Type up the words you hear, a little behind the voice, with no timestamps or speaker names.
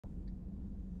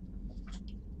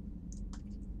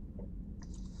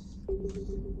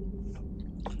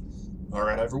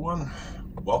Alright everyone,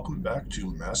 welcome back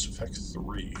to Mass Effect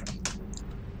 3.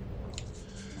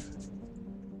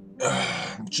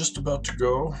 I'm just about to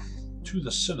go to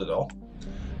the Citadel.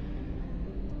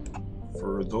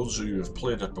 For those of you who have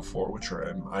played it before, which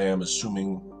I am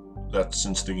assuming that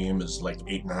since the game is like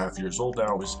 8.5 years old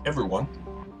now, is everyone,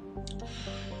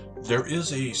 there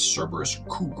is a Cerberus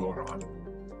coup going on.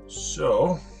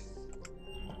 So,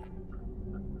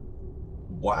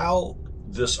 while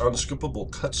this unskippable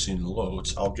cutscene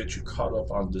loads, I'll get you caught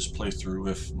up on this playthrough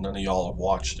if none of y'all have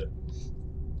watched it.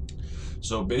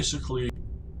 So basically,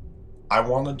 I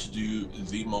wanted to do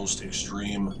the most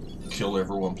extreme kill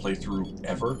everyone playthrough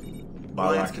ever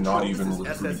by like not even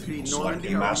recruiting people. So like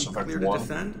in Mass Effect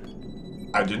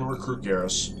 1, I didn't recruit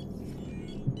Garrus.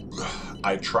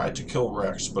 I tried to kill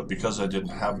Rex, but because I didn't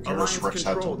have Garrus, Rex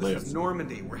had to live.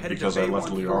 Because I left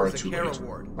Liara too late.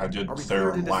 I did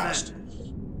Theron last.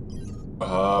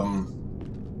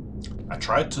 I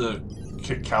tried to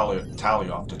kick Tali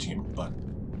off the team, but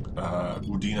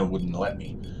Udina wouldn't let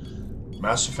me.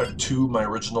 Mass Effect 2, my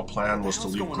original plan was to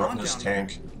leave Grunt in his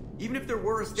tank,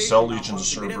 sell Legion to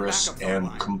Cerberus, and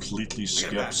completely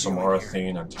skip Samara,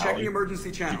 Thane, and Tali,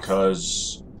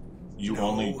 because you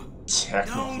only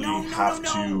technically have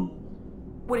to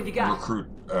recruit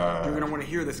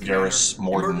Garrus,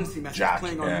 Morden, Jack,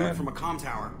 and Grunt,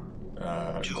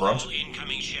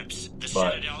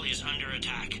 but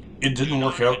it didn't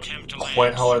work out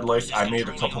quite how I'd like. I made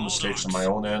a couple mistakes on my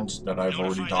own end that I've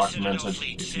already documented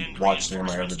if you watched any of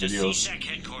my other videos.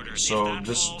 So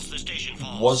this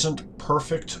wasn't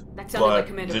perfect, but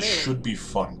this should be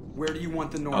fun. Where do you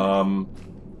want the Normandy?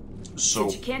 So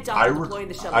I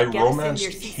romanced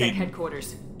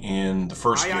Kaidan in the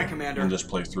first game in this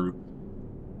playthrough,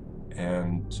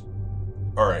 and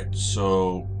alright,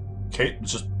 so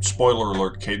just spoiler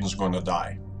alert, Kaidan's going to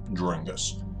die during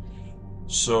this.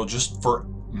 So just for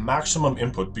maximum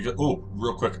input, because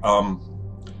real quick,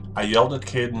 I yelled at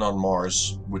Kaidan on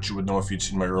Mars, which you would know if you'd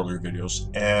seen my earlier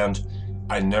videos, and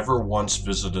I never once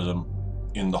visited him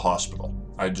in the hospital.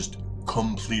 I just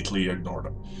completely ignored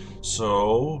him.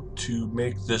 So to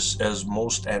make this as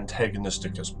most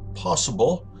antagonistic as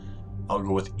possible, I'll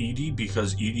go with Edie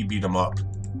because Edie beat him up.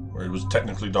 Or it was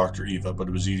technically Dr. Eva, but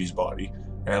it was Edie's body.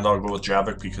 And I'll go with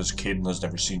Javik because Kaidan has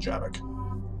never seen Javik.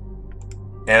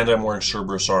 And I'm wearing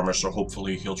Cerberus armor, so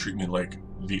hopefully he'll treat me like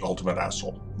the ultimate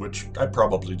asshole, which I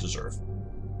probably deserve.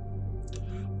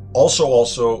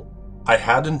 Also, I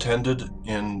had intended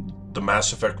in the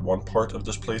Mass Effect 1 part of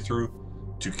this playthrough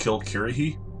to kill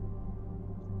Kirrahe.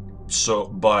 So,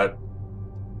 but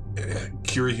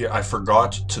Kirrahe, I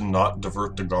forgot to not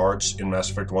divert the guards in Mass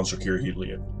Effect 1, so Kirrahe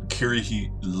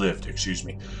lived, excuse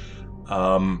me.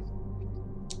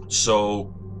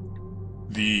 So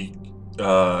the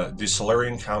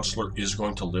Salarian Counselor is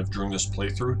going to live during this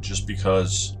playthrough, just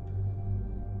because.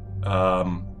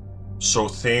 So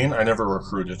Thane, I never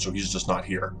recruited, so he's just not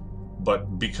here.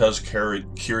 But because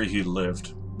Kirrahe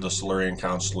lived, the Salarian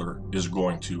Counselor is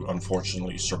going to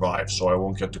unfortunately survive. So I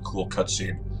won't get the cool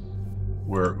cutscene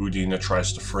where Udina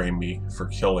tries to frame me for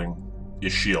killing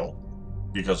Ishiel,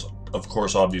 because of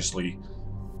course, obviously,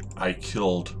 I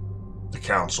killed the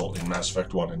Council in Mass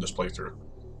Effect 1 in this playthrough.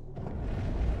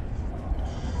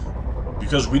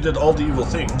 Because we did all the evil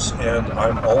things, and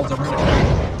I'm all the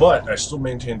right. But I still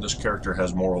maintain this character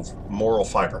has moral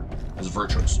fiber, is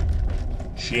virtuous.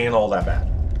 She ain't all that bad.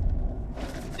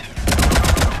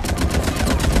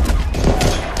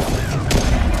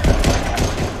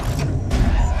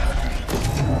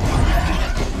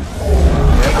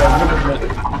 And I would admit,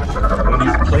 when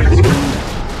you've played through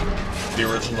the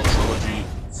original trilogy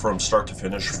from start to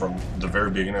finish, from the very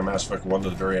beginning of Mass Effect 1 to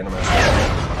the very end of Mass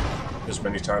Effect 1, as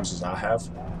many times as I have,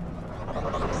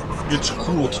 it's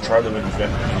cool to try to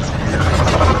invent these weird,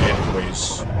 complicated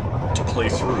ways to play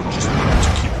through, just to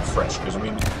keep it fresh. Because I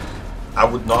mean, I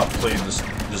would not play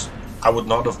I would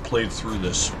not have played through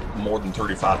this more than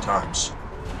 35 times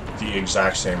the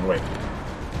exact same way.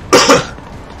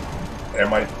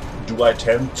 Do I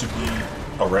tend to be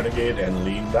a renegade and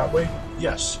lean that way?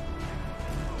 Yes.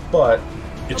 But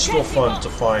it's still fun to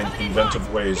find inventive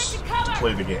ways to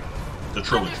play the game, the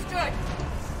trilogy.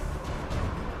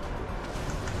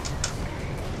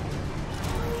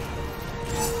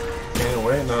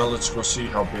 Anyway, now let's go see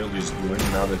how Bailey's doing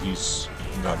now that he's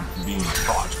done being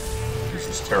taught. This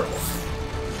is terrible.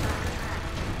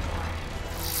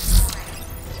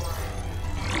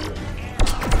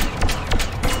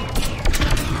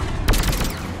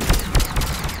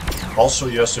 Also,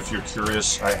 yes, if you're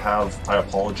curious, I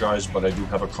apologize, but I do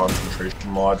have a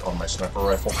concentration mod on my sniper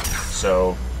rifle,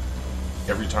 so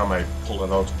every time I pull it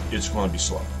out, it's going to be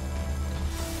slow.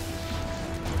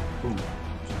 Ooh.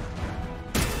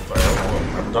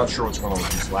 I'm not sure what's going on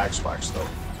with these lag spikes, though.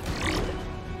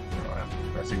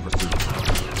 I think we're through.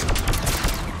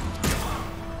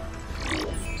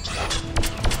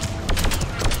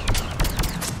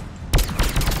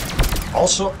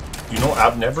 Also, you know,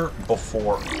 I've never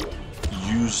before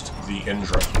used the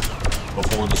Indra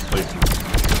before this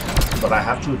playthrough, but I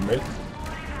have to admit,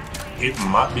 it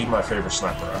might be my favorite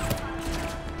sniper rifle.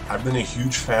 I've been a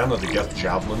huge fan of the Geth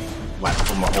Javelin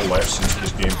for my whole life since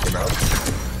this game came out,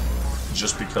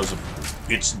 just because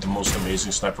it's the most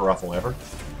amazing sniper rifle ever,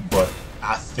 but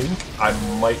I think I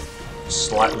might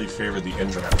slightly favor the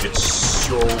Indra. It's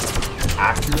so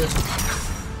accurate,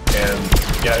 and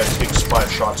yeah, it takes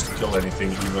 5 shots to kill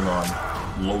anything, even on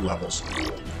low levels,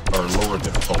 or lower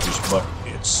difficulties, but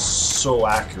it's so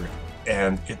accurate,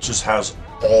 and it just has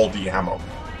all the ammo.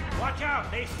 Watch out,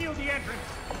 they sealed the entrance!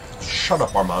 Shut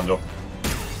up, Armando.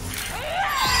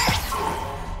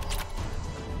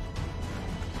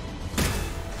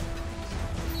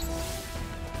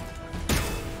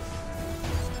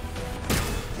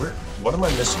 What am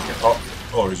I missing here?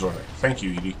 Oh, he's over there. Thank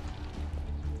you, Edie.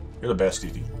 You're the best,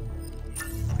 Edie.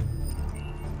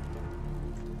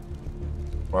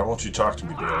 Why won't you talk to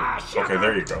me, Bailey? Okay,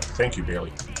 there you go. Thank you,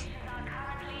 Bailey.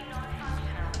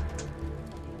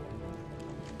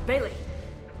 Bailey,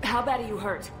 how bad are you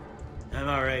hurt? I'm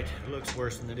alright. It looks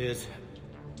worse than it is.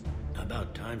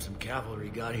 About time some cavalry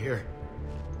got here.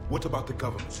 What about the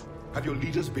government? Have your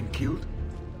leaders been killed?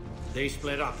 They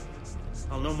split up.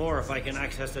 I'll know more if I can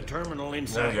access the terminal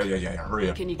inside. Yeah. Hurry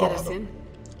up. Can you get us in?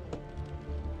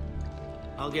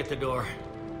 I'll get the door.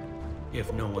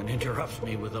 If no one interrupts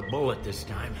me with a bullet this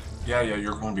time. Yeah,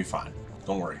 you're going to be fine.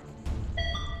 Don't worry.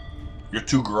 You're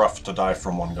too gruff to die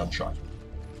from one gunshot.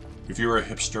 If you're a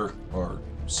hipster or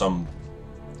someone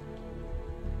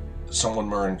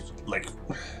wearing, like,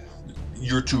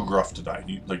 you're too gruff to die.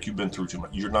 You've been through too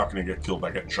much. You're not going to get killed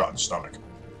by getting shot in the stomach.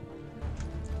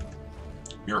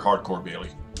 You're hardcore, Bailey.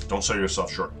 Don't sell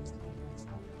yourself short.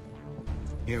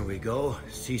 Here we go.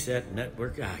 CSET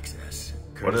network access.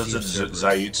 What is it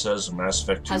Zaid says in Mass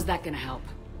Effect 2? How's that gonna help?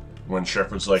 When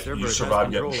Shepard's like, you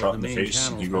survived getting shot in the face,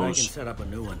 and he goes,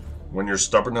 when you're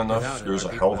stubborn enough, there's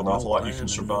a hell of an awful lot you can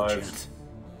survive,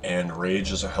 and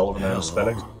rage is a hell of an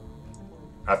anesthetic.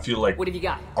 I feel like what have you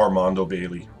got? Armando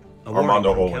Bailey,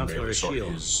 Armando Owen Bailey, sorry,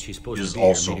 is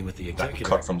also that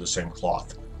cut from the same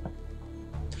cloth.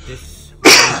 This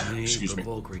may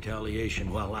provoke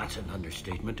retaliation. Well, that's an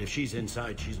understatement. If she's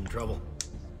inside, she's in trouble.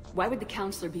 Why would the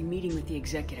counselor be meeting with the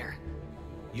executor?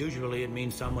 Usually it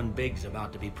means someone big's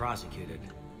about to be prosecuted.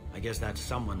 I guess that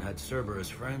someone had Cerberus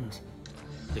friends.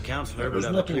 The counselor there's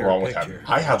nothing wrong with that.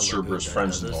 I had Cerberus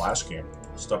friends in the last game.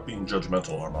 Stop being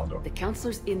judgmental, Armando. The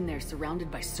counselor's in there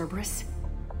surrounded by Cerberus?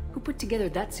 Who put together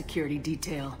that security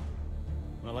detail?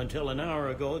 Well, until an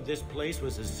hour ago, this place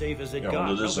was as safe as it got.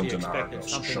 Well, it isn't Nobody an hour ago, expected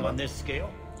so something on this scale.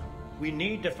 We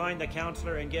need to find the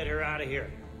counselor and get her out of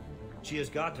here. She has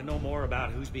got to know more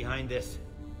about who's behind this.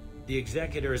 The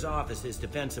executor's office is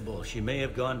defensible. She may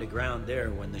have gone to ground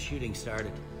there when the shooting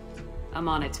started. I'm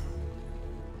on it.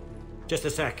 Just a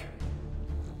sec.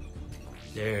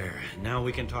 There. Now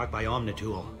we can talk by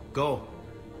Omnitool. Go.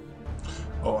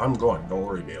 Oh, I'm going. Don't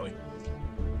worry, Bailey.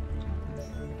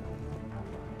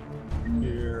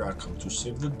 Here I come to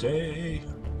save the day.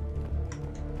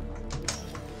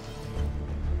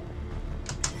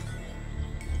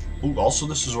 Ooh, also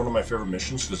this is one of my favorite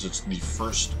missions because it's the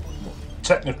first, well,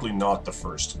 technically not the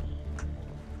first,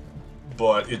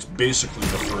 but it's basically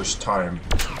the first time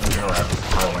I interact with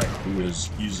Kaidan, who is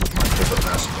easily my favorite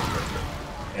Massacre character,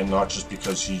 and not just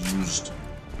because he used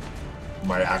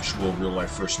my actual real-life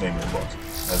first name in the book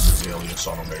as his alias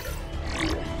on Omega.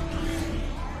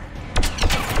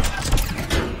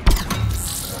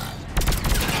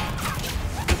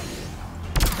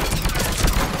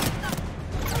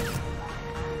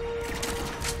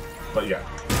 But yeah,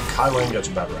 Kaidan gets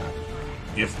a bad rap.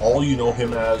 If all you know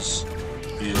him as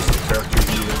is the character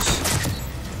he is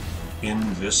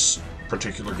in this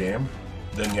particular game,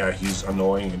 then yeah, he's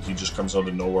annoying and he just comes out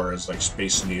of nowhere as like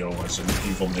Space Neo, as an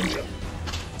evil ninja.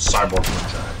 Cyborg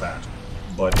ninja at that.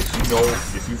 But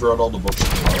if you've read all the books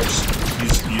and novels,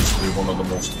 he's easily one of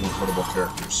the most incredible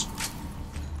characters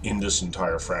in this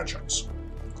entire franchise.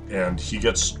 And he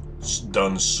gets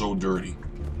done so dirty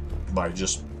by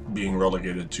just being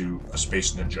relegated to a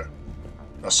space ninja,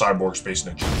 a cyborg space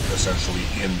ninja, essentially,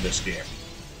 in this game.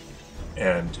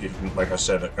 And if, like I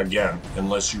said, again,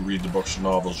 unless you read the books and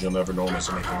novels, you'll never know him as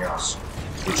anything else,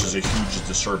 which is a huge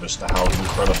disservice to how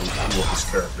incredibly cool his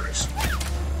character is.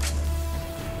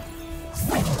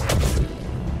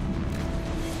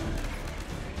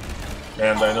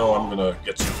 And I know I'm gonna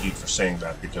get some heat for saying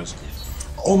that because,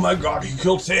 oh my god, he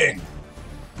killed Thane!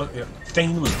 But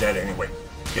Thane was dead anyway.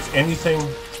 If anything,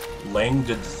 Lang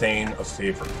did Thane a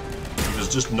favor. Because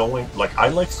just knowing, like, I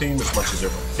like Thane as much as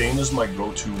everyone. Thane is my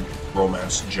go-to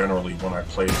romance generally when I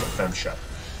play as a femshep.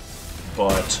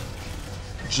 But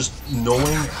just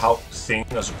knowing how Thane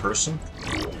as a person,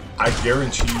 I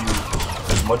guarantee you,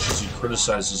 as much as he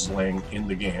criticizes Lang in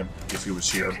the game, if he was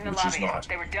here, which he's not,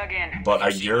 but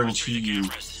I guarantee you,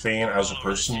 Thane as a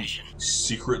person,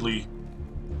 secretly,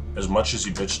 as much as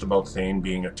he bitched about Thane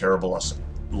being a terrible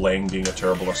Lang being a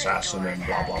terrible assassin and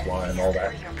blah blah blah and all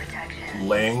that,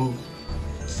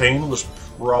 Thane was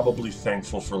probably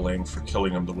thankful for Lang for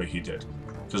killing him the way he did.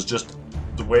 Because just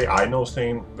the way I know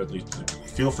Thane, at least,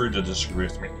 feel free to disagree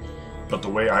with me, but the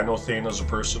way I know Thane as a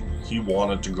person, he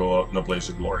wanted to go out in a blaze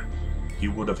of glory. He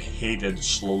would have hated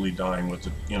slowly dying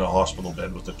in a hospital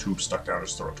bed with a tube stuck down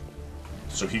his throat.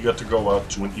 So he got to go out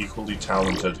to an equally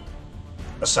talented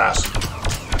assassin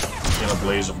in a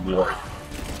blaze of glory.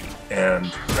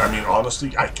 And, I mean,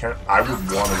 honestly, I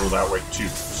would want to go that way too,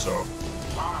 so...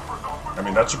 I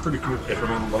mean, that's a pretty cool...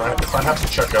 if I have to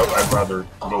check out, I'd rather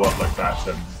go out like that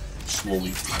than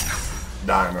slowly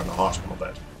dying in a hospital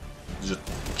bed.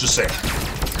 Just saying.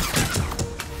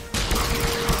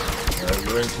 Alright,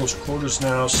 we're in close quarters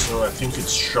now, so I think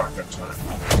it's shotgun time.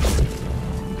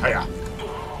 Hiya!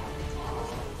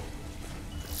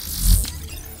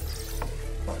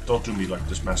 Oh, don't do me like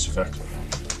this, Mass Effect.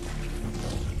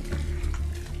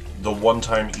 The one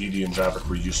time Edie and Javik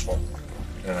were useful,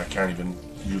 and I can't even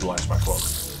utilize my cloak.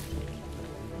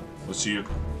 Let's see it.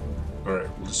 Alright,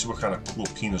 let's see what kind of cool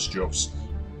penis jokes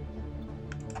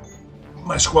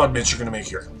my squad mates are gonna make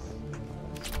here.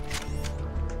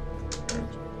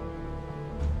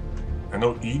 I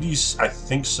know Edie, I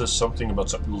think, says something about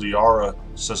something. Liara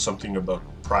says something about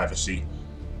privacy.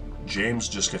 James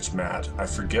just gets mad. I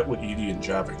forget what Edie and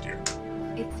Javik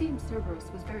do. It seems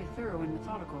Cerberus was very thorough and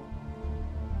methodical.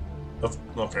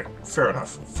 Okay, fair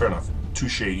enough. Fair enough.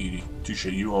 Touche, Edie. Touche.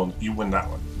 You win that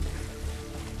one.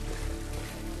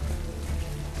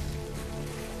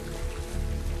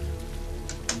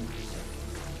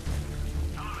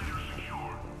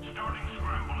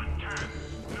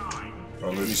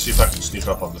 Well, let me see if I can sneak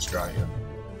up on this guy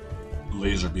and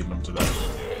laser beam him to death.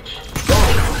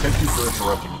 Oh, thank you for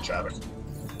interrupting me,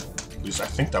 Javik. At least I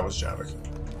think that was Javik.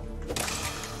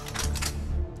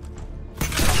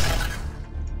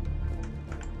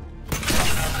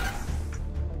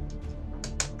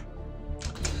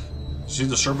 See,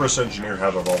 the Cerberus engineer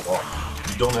had it all wrong.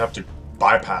 You don't have to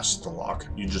bypass the lock.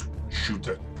 You just shoot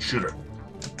it. Shoot it.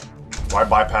 Why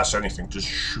bypass anything? Just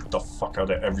shoot the fuck out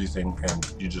of everything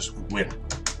and you just win.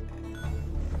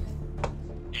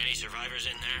 Any survivors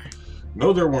in there?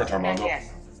 No, there weren't, Armando. Damn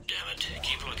it.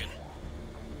 Keep looking.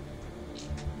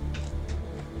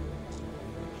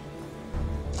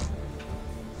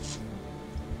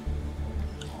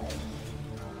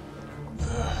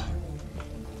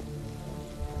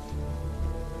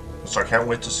 So I can't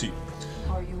wait to see.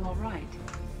 Are you all right?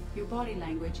 Your body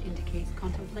language indicates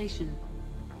contemplation.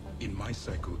 In my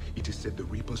cycle, it is said the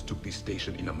Reapers took this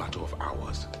station in a matter of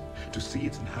hours. To see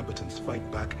its inhabitants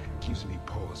fight back gives me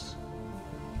pause.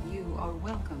 You are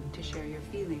welcome to share your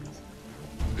feelings.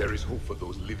 There is hope for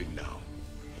those living now.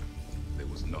 There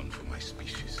was none for my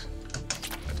species.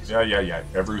 Yeah.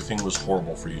 Everything was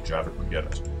horrible for you, Javik. We get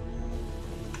it.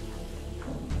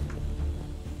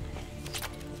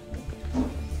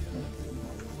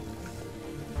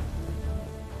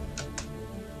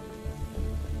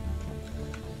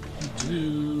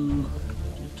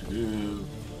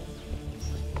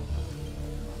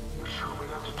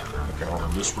 Okay, hold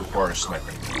on. This requires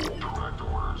sniping.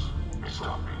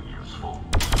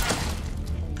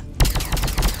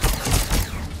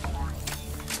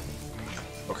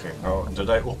 Okay, now, did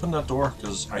I open that door?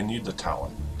 Because I need the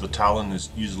Talon. The Talon is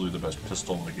easily the best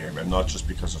pistol in the game, and not just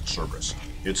because it's Cerberus.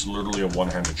 It's literally a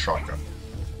one-handed shotgun.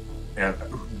 And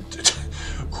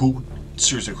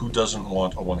seriously, who doesn't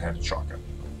want a one-handed shotgun?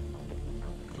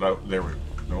 There we go.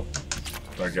 Nope.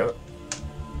 Did I get it?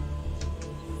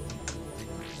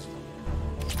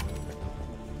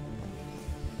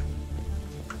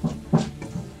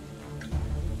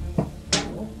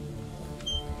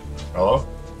 Hello?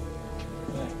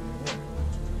 Can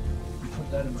you put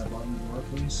that in my bottom drawer,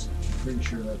 please? I'm pretty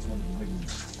sure that's one of the big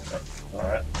ones.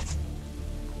 Alright.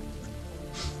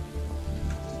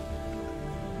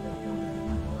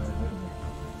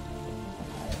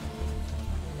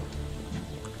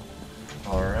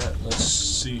 Alright, let's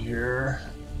see here.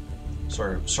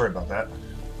 Sorry about that.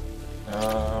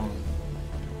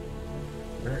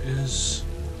 Where is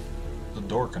the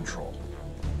door control?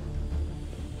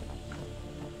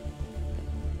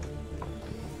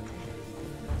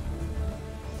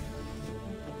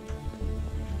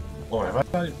 Oh, have I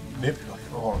not, maybe,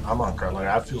 oh, I'm on guard. Like,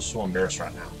 I feel so embarrassed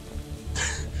right now.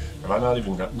 Have I not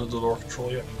even gotten to the door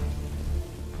control yet?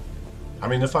 I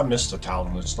mean, if I missed a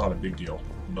Talon, it's not a big deal,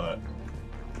 but...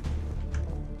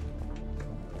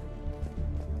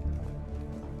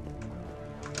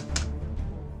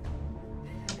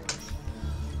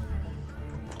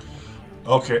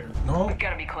 Okay, no. We've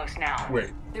got to be close now.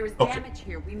 Wait. There is damage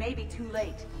here. We may be too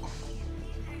late.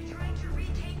 They're trying to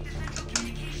retake the central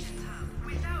communications hub.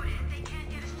 Without it, they can't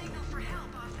get a signal for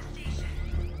help off the station.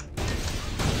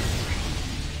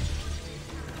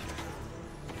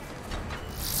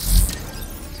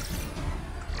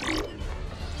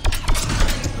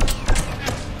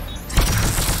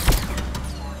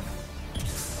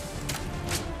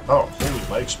 Oh,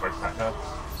 holy leg spike right now.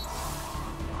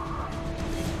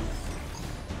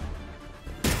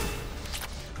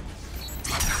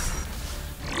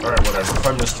 Alright, whatever. If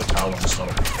I missed the Talon, it's not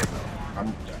a big thing.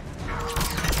 I'm dead.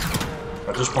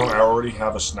 At this point, I already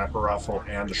have a sniper rifle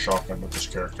and a shotgun with this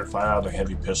character. If I had a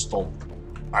heavy pistol,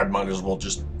 I might as well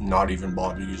just not even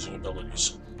bother using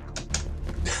abilities.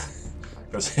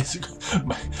 Because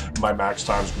my max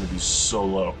time is going to be so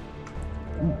low.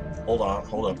 Ooh, hold on,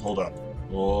 hold up.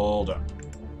 No,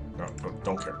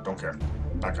 don't care.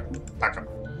 Back up.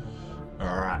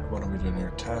 Alright, what are we doing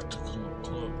here? Tactical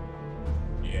club.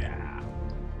 Yeah.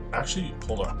 Actually,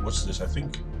 hold on. What's this? I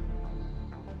think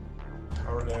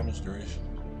power damage duration.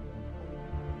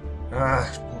 Ah,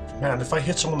 man, if I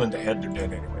hit someone in the head, they're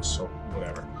dead anyway. So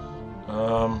whatever.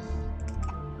 All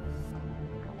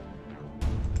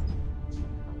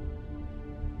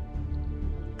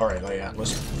right, yeah.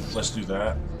 Let's do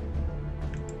that.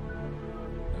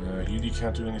 UD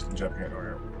can't do anything. Japan. All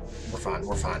right,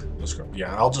 we're fine. Let's go.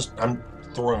 Yeah, I'm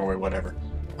throwing away whatever.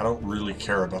 I don't really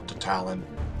care about the Talon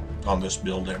on this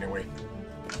build anyway.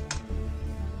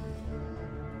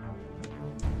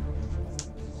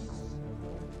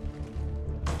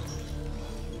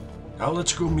 Now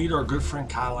let's go meet our good friend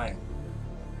Kaidan.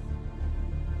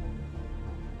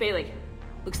 Bailey,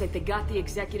 looks like they got the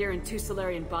Executor and 2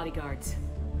 Solarian bodyguards.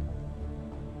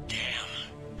 Damn.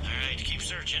 Alright, keep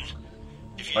searching.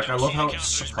 Like, I love how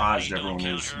surprised everyone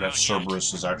is that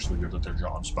Cerberus is actually good at their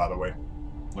jobs, by the way.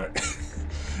 Like,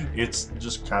 it's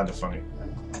just kind of funny.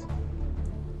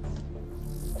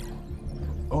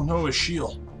 Oh no, a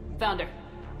shield. Found her.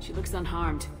 She looks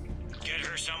unharmed. Get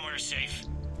her somewhere safe.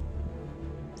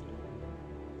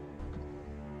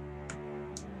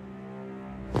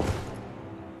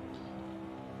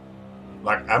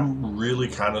 Like, I'm really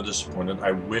kind of disappointed.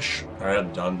 I wish I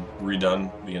had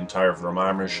redone the entire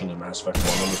Vermeer mission in Mass Effect 1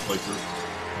 on this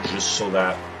playthrough, just so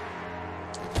that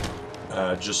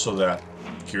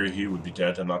Kiryu would be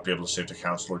dead and not be able to save the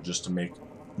counselor, just to make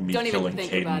me killing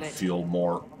Kaidan feel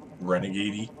more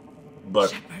renegade-y. But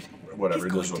Shepard, whatever,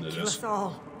 it is what it is.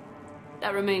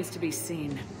 That remains to be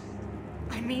seen.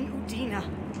 I mean, Udina.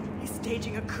 He's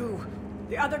staging a coup.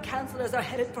 The other counselors are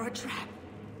headed for a trap.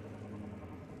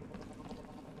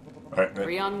 Alright,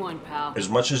 3 on 1, pal. as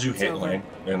much as you hate Lang,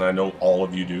 and I know all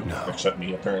of you do, except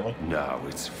me apparently. No,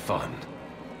 it's fun.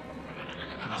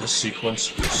 This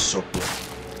sequence is so cool.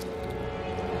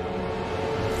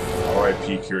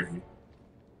 R.I.P. Kiryu.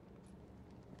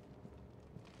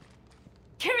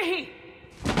 Kiryu!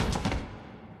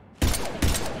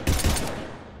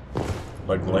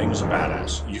 Like, Lang's a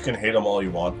badass. You can hate him all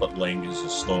you want, but Lang is a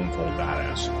stone cold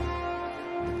badass.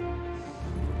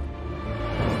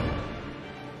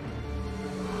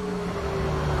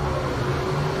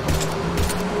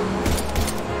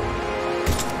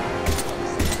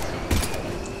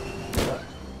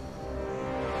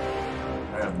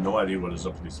 I have no idea what is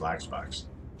up with these lag spikes.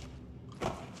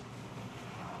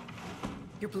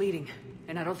 You're bleeding,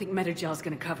 and I don't think Metagel's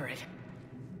gonna cover it.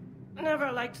 I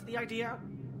never liked the idea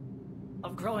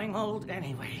of growing old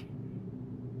anyway.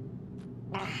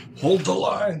 Hold the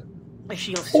line! The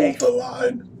shield's Hold safe. the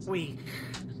line! We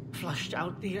flushed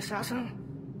out the assassin.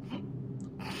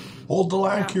 Hold the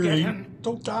line, Now get Kiryu. him.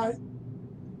 Don't die.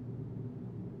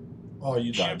 Oh,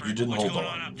 you died. Shepard, You didn't what's hold the going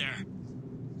on line. up there?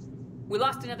 We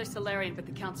lost another Solarian, but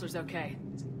the counselor's okay.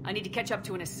 I need to catch up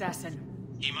to an assassin.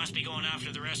 He must be going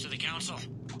after the rest of the council.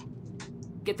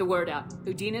 Get the word out.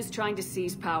 Udina's trying to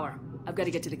seize power. I've got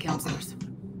to get to the counselors.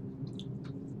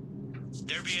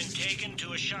 They're being taken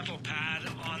to a shuttle pad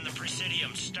on the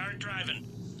Presidium. Start driving.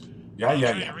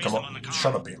 Yeah. Come on.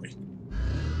 Shut up, Bailey.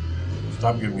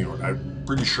 Stop giving me orders. I'm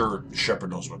pretty sure Shepard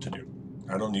knows what to do.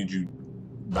 I don't need you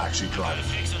backseat Got a driving.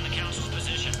 fix on the council's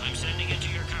position. I'm sending it to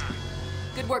your car.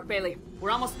 Good work, Bailey.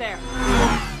 We're almost there.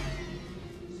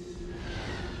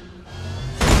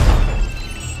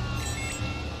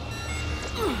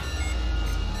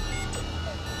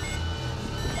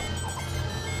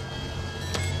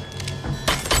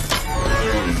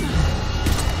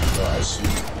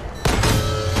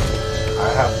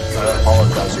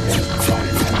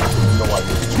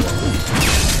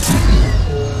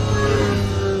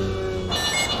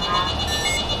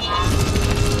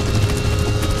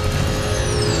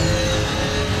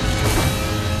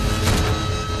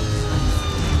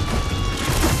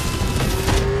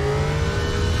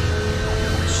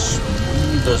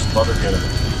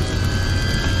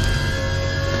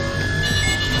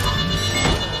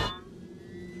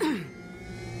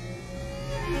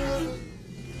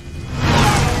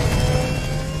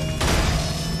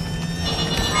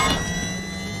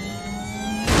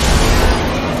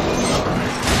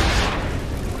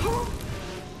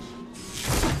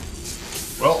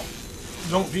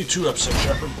 Don't be too upset,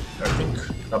 Shepard.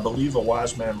 I believe a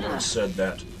wise man once said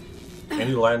that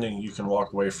any landing you can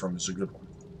walk away from is a good one.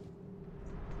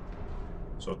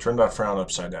 So turn that frown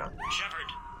upside down.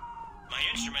 Shepard, my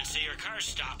instruments say your car's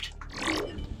stopped.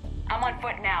 I'm on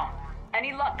foot now.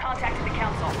 Any luck contacting the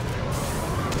council?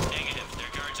 Negative,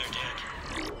 their guards are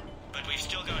dead. But we've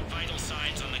still got vital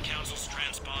signs on the council's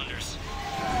transponders.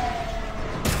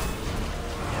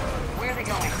 Where are they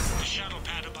going? The shuttle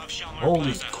pad above Shelmar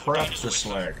Holy Plaza. crap, this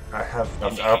lag. I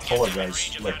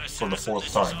apologize, like, for the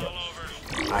 4th time, but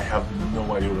I have no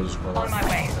idea what is going on. On my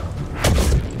way.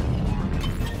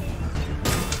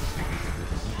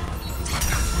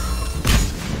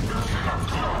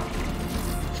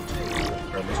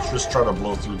 Alright, let's just try to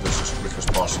blow through this as quick as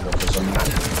possible, because I'm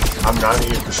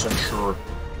 98% sure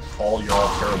all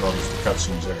y'all care about is the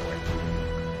cutscenes anyway.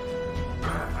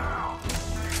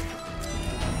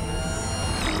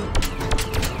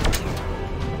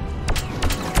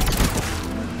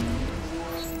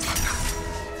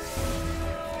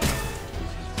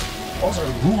 Also,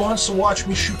 who wants to watch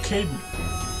me shoot Kaidan?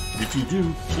 If you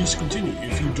do, please continue.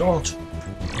 If you don't,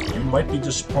 you might be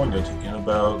disappointed in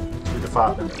about 3 to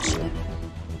 5 minutes.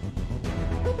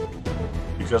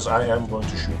 Because I am going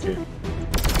to shoot Kaidan.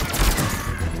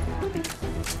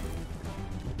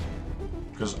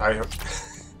 Because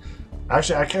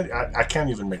actually I can't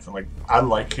even make them. Like, I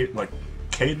like Kaidan. Like,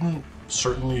 Kaidan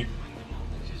certainly.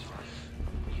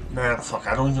 Man, fuck,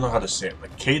 I don't even know how to say it.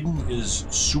 Like, Kaidan is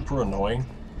super annoying,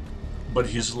 but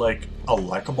he's like a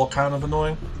likable kind of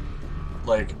annoying.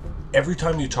 Like, every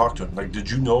time you talk to him, like,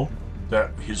 did you know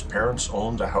that his parents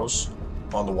owned a house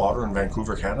on the water in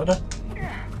Vancouver, Canada?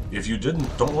 If you didn't,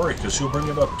 don't worry, because he'll bring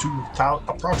it up to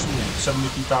approximately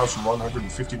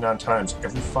 72,159 times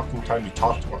every fucking time you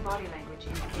talk to him.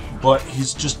 But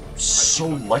he's just so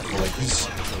likable. Like, he's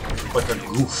like a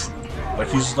goof. Like,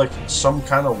 he's like some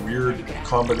kind of weird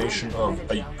combination of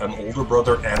an older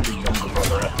brother and a younger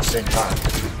brother at the same time.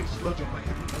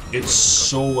 It's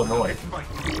so annoying.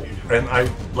 And I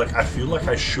feel like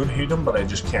I should hate him, but I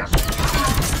just can't.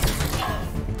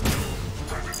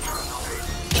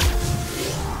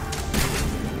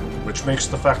 Which makes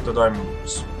the fact that I'm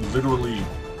literally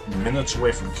minutes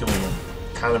away from killing him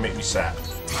kind of make me sad.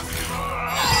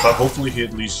 But hopefully he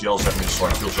at least yells at me so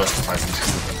I feel justified in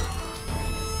shooting him.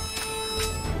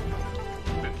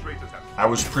 I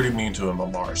was pretty mean to him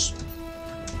on Mars.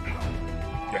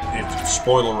 Yeah,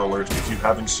 spoiler alert, if you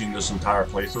haven't seen this entire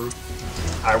playthrough,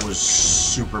 I was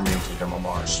super mean to him on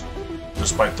Mars.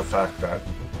 Despite the fact that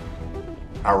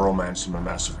I romanced him in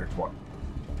Mass Effect 1.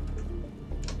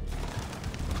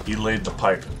 He laid the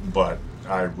pipe, but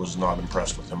I was not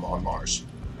impressed with him on Mars.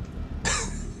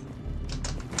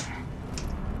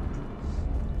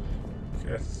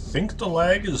 Okay, I think the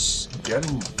lag is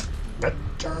getting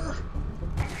better.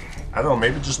 I don't know,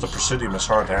 maybe just the Presidium is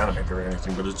hard to animate or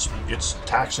anything, but it's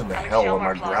taxing the hell on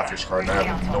my graphics card, and I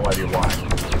have no idea why.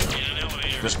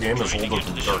 This game is older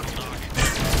than dirt.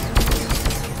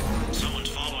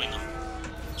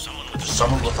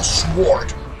 Someone with a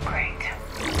sword!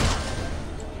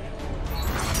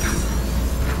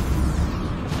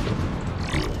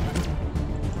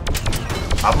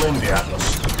 I blame the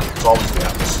Atlas. It's always the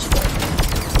Atlas's fault.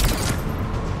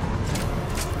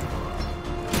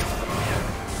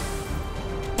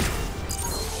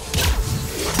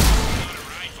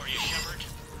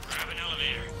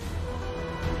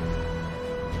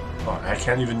 Oh, I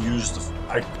can't even use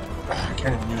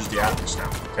the Atlas now.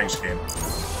 Thanks, game.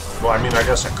 Well, I mean, I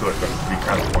guess I could, but it'd be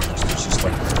kind of pointless. There's just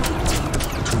like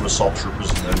 2 assault troopers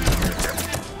and then engineers here.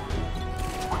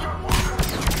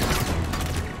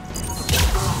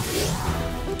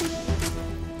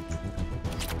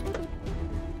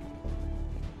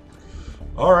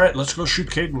 Alright, let's go shoot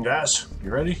Kaidan, guys.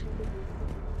 You ready?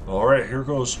 Alright, here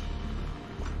goes.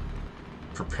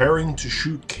 Preparing to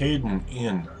shoot Kaidan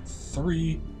in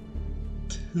 3,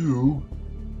 2,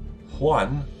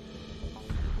 1.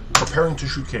 Preparing to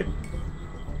shoot Kaidan.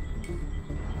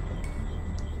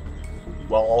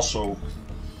 While also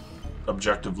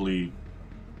objectively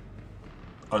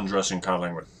undressing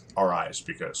Kaidan with our eyes,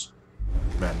 because,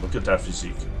 man, look at that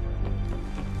physique.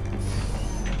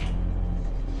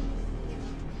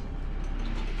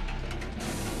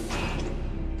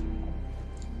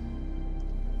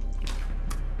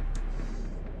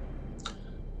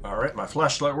 Alright, my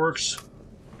flashlight works.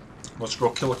 Let's go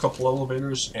kill a couple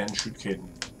elevators and shoot Kaidan.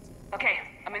 Okay,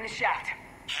 I'm in the shaft.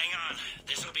 Hang on,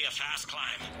 this will be a fast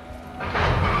climb.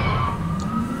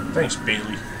 Thanks,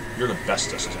 Bailey. You're the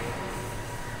bestest.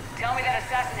 Tell me that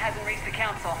assassin hasn't reached the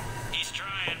council. He's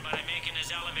trying, but I'm making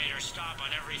his elevator stop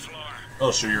on every floor.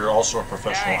 Oh, so you're also a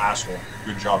professional asshole.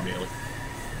 Good job, Bailey.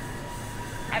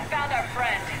 I found our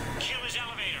friend. Kill his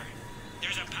elevator.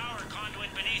 There's a power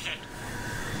conduit beneath it.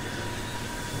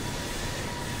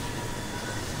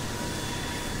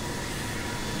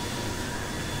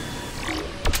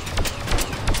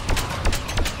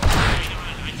 Hang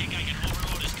on, I think I can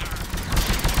overload his car.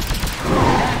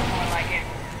 That's more like it.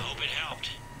 Hope it helped.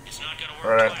 It's not gonna work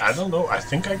Alright, twice. I don't know. I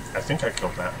think I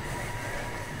killed that.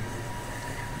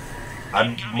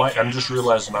 I'm just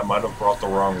realizing I might have brought the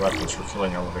wrong weapons for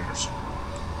killing elevators.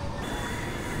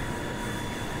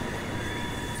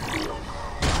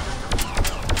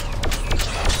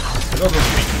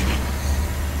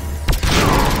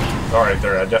 Alright,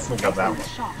 there, I definitely got that one.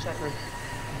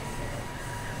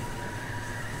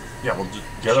 Yeah, well, just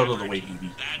get out of the way, Evie.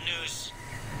 Bad news.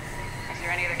 Is there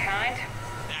any other kind?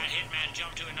 That hitman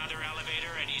jumped to another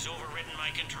elevator and he's overridden my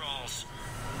controls.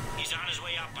 He's on his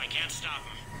way up. I can't stop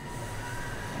him.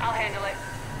 I'll handle it.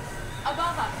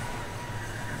 Above us.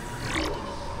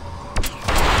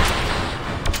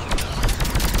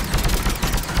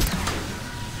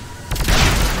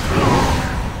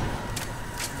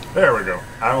 There we go.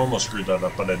 I almost screwed that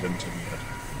up, but I didn't in the end.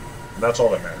 And that's all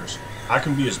that matters. I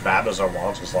can be as bad as I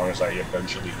want as long as I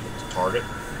eventually hit the target.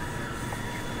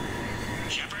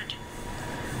 Shepard?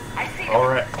 I see him.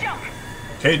 Alright. Jump.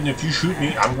 Kaidan, if you shoot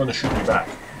me, I'm going to shoot you back.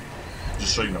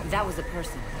 Just so you know. That was a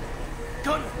person.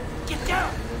 Gun! Get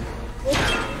down!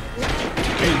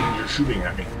 Kaidan, you're shooting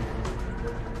at me.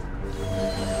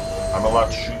 I'm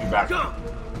allowed to shoot you back. Go!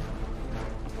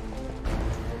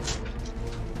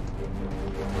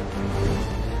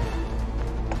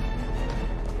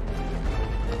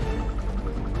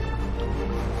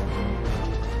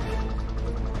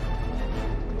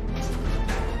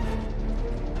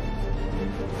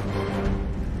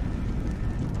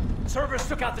 Cerberus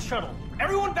took out the shuttle.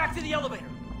 Everyone back to the elevator.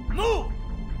 Move!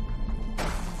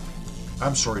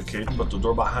 I'm sorry, Kaidan, but the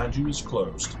door behind you is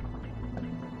closed.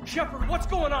 Shepard, what's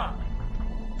going on?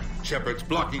 Shepard's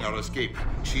blocking our escape.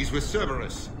 She's with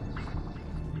Cerberus.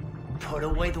 Put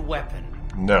away the weapon.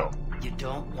 No. You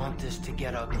don't want this to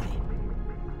get ugly.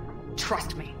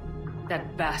 Trust me.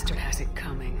 That bastard has it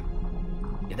coming.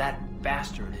 Yeah, that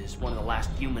bastard is one of the last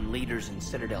human leaders in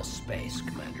Citadel space,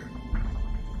 Commander.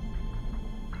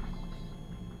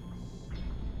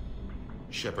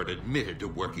 Shepard admitted to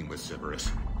working with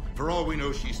Cerberus. For all we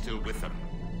know, she's still with them.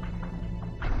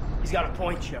 He's got a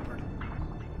point, Shepard.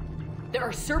 There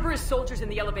are Cerberus soldiers in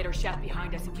the elevator shaft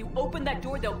behind us. If you open that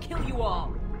door, they'll kill you all.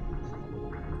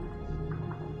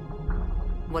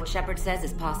 What Shepard says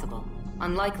is possible.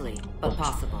 Unlikely, but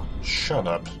possible. Shut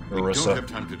up, We Marissa. don't have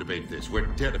time to debate this. We're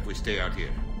dead if we stay out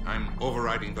here. I'm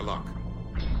overriding the lock.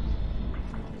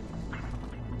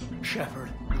 Shepard,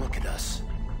 look at us.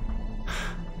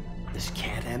 This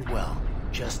can't end well.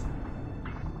 Just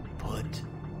put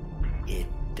it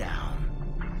down.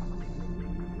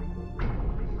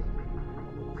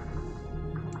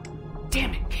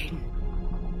 Damn it, Kaidan.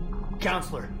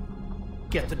 Counselor,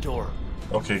 get the door.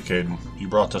 Okay, Kaidan, you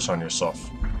brought this on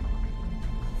yourself.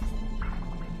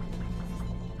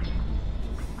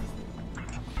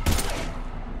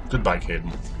 Goodbye,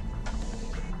 Kaidan.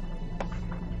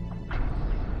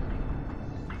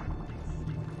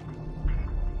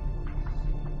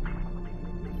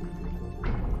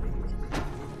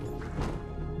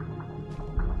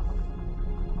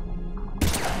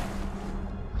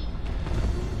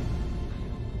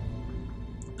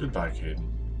 Goodbye, Kaidan.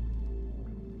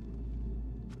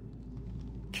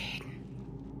 Kaidan.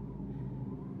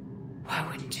 Why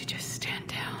wouldn't you just stand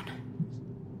down?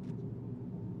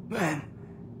 Man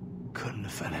couldn't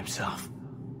defend himself.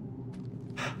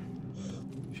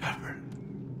 Shepard.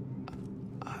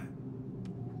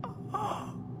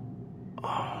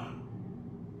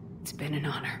 It's been an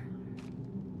honor.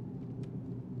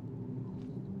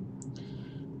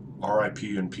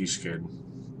 R.I.P. in peace, Kaidan.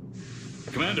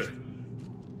 Commander!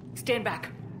 Stand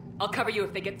back. I'll cover you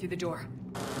if they get through the door.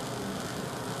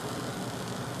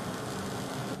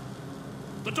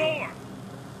 The door!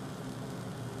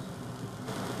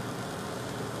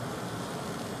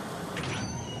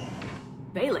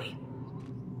 Bailey.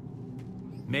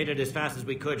 Made it as fast as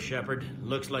we could, Shepard.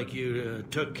 Looks like you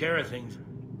took care of things.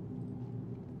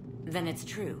 Then it's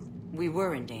true. We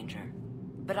were in danger.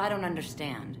 But I don't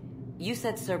understand. You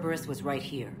said Cerberus was right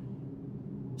here.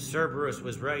 Cerberus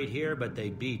was right here, but they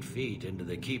beat feet into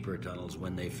the Keeper tunnels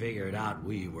when they figured out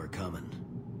we were coming.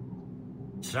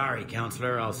 Sorry,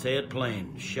 Counselor, I'll say it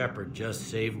plain. Shepard just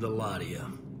saved the lot of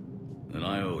you. And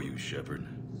I owe you, Shepard,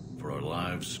 for our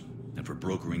lives and for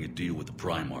brokering a deal with the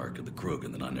Primarch of the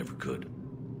Krogan that I never could.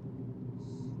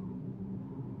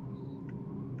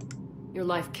 Your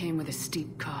life came with a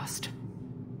steep cost.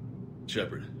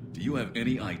 Shepard, Do you have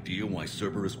any idea why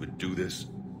Cerberus would do this?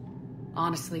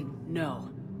 Honestly, no.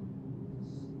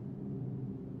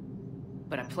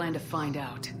 But I plan to find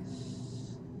out.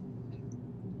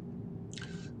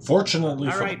 Fortunately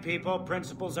All for right, people,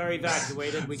 principals are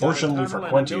evacuated. We fortunately got for a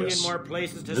tunnel and a Quintius, million more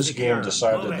places to this secure. game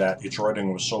decided Move it. that its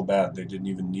writing was so bad they didn't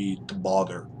even need to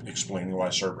bother explaining why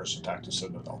Cerberus attacked the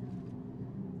Citadel.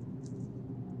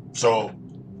 So,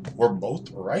 we're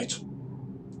both right?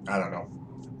 I don't know.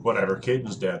 Whatever,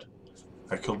 Kaidan's dead.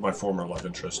 I killed my former love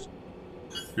interest.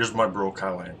 Here's my bro,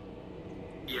 Kaidan.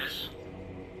 Yes?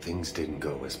 Things didn't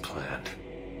go as planned.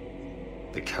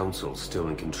 The Council's still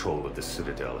in control of the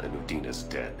Citadel and Udina's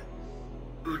dead.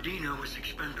 Udina was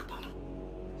expendable.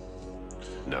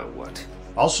 Now what?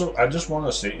 Also, I just want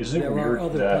to say, is it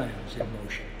weird that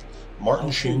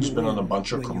Martin Sheen's been on a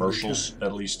bunch of commercials,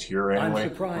 at least here anyway,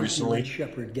 recently,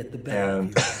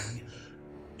 and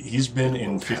he's been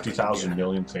in 50,000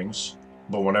 million things,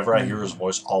 but whenever I hear his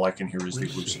voice, all I can hear is the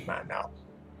Elusive Man now.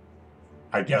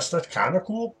 I guess that's kind of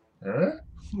cool. Huh?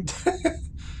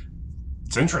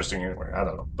 It's interesting anyway, I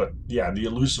don't know. But yeah, the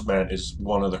Elusive Man is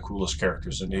one of the coolest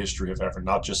characters in the history of ever.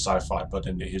 Not just sci-fi, but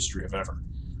in the history of ever.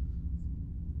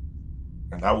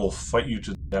 And I will fight you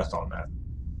to death on that.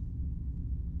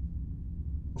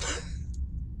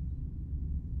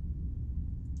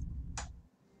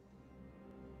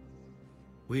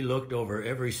 We looked over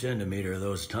every centimeter of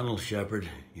those tunnels, Shepard.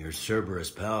 Your Cerberus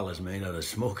pal is made out of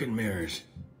smoke and mirrors.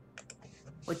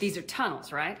 But these are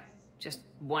tunnels, right? Just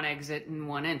one exit and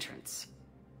one entrance.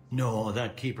 No,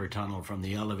 that keeper tunnel from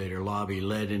the elevator lobby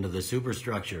led into the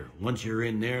superstructure. Once you're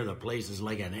in there, the place is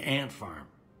like an ant farm.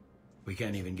 We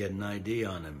can't even get an ID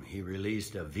on him. He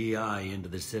released a VI into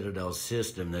the Citadel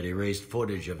system that erased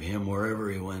footage of him wherever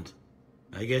he went.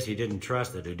 I guess he didn't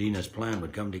trust that Udina's plan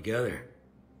would come together.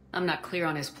 I'm not clear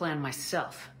on his plan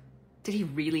myself. Did he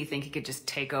really think he could just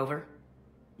take over?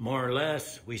 More or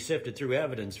less. We sifted through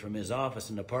evidence from his office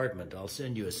and apartment. I'll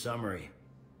send you a summary.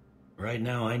 Right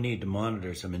now, I need to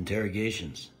monitor some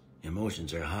interrogations.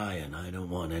 Emotions are high, and I don't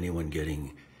want anyone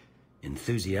getting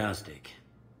enthusiastic.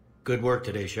 Good work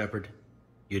today, Shepard.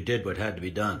 You did what had to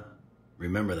be done.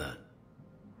 Remember that.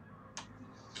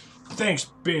 Thanks,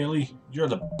 Bailey. You're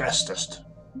the bestest.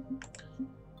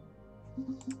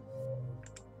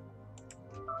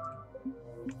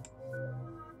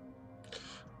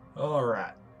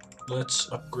 Alright,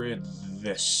 let's upgrade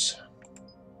this.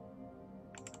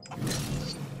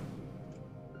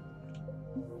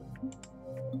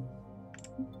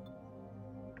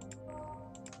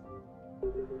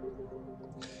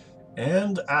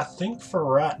 And I think for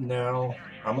right now,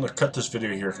 I'm going to cut this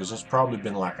video here because it's probably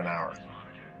been like an hour.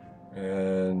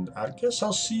 And I guess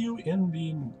I'll see you in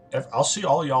the... I'll see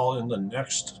all y'all in the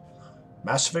next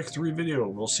Mass Effect 3 video.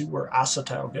 We'll see where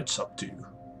Citadel gets up to.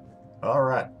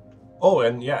 Alright. Oh,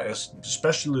 and yeah,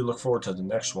 especially look forward to the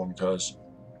next one because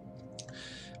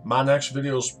my next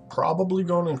video is probably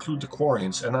going to include the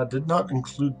Quarians, and I did not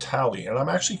include Tali. And I'm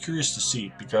actually curious to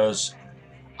see because...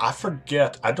 I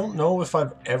forget. I don't know if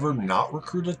I've ever not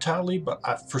recruited Tali, but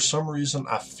for some reason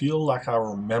I feel like I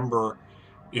remember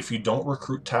if you don't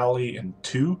recruit Tali in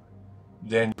 2,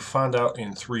 then you find out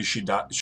in 3 she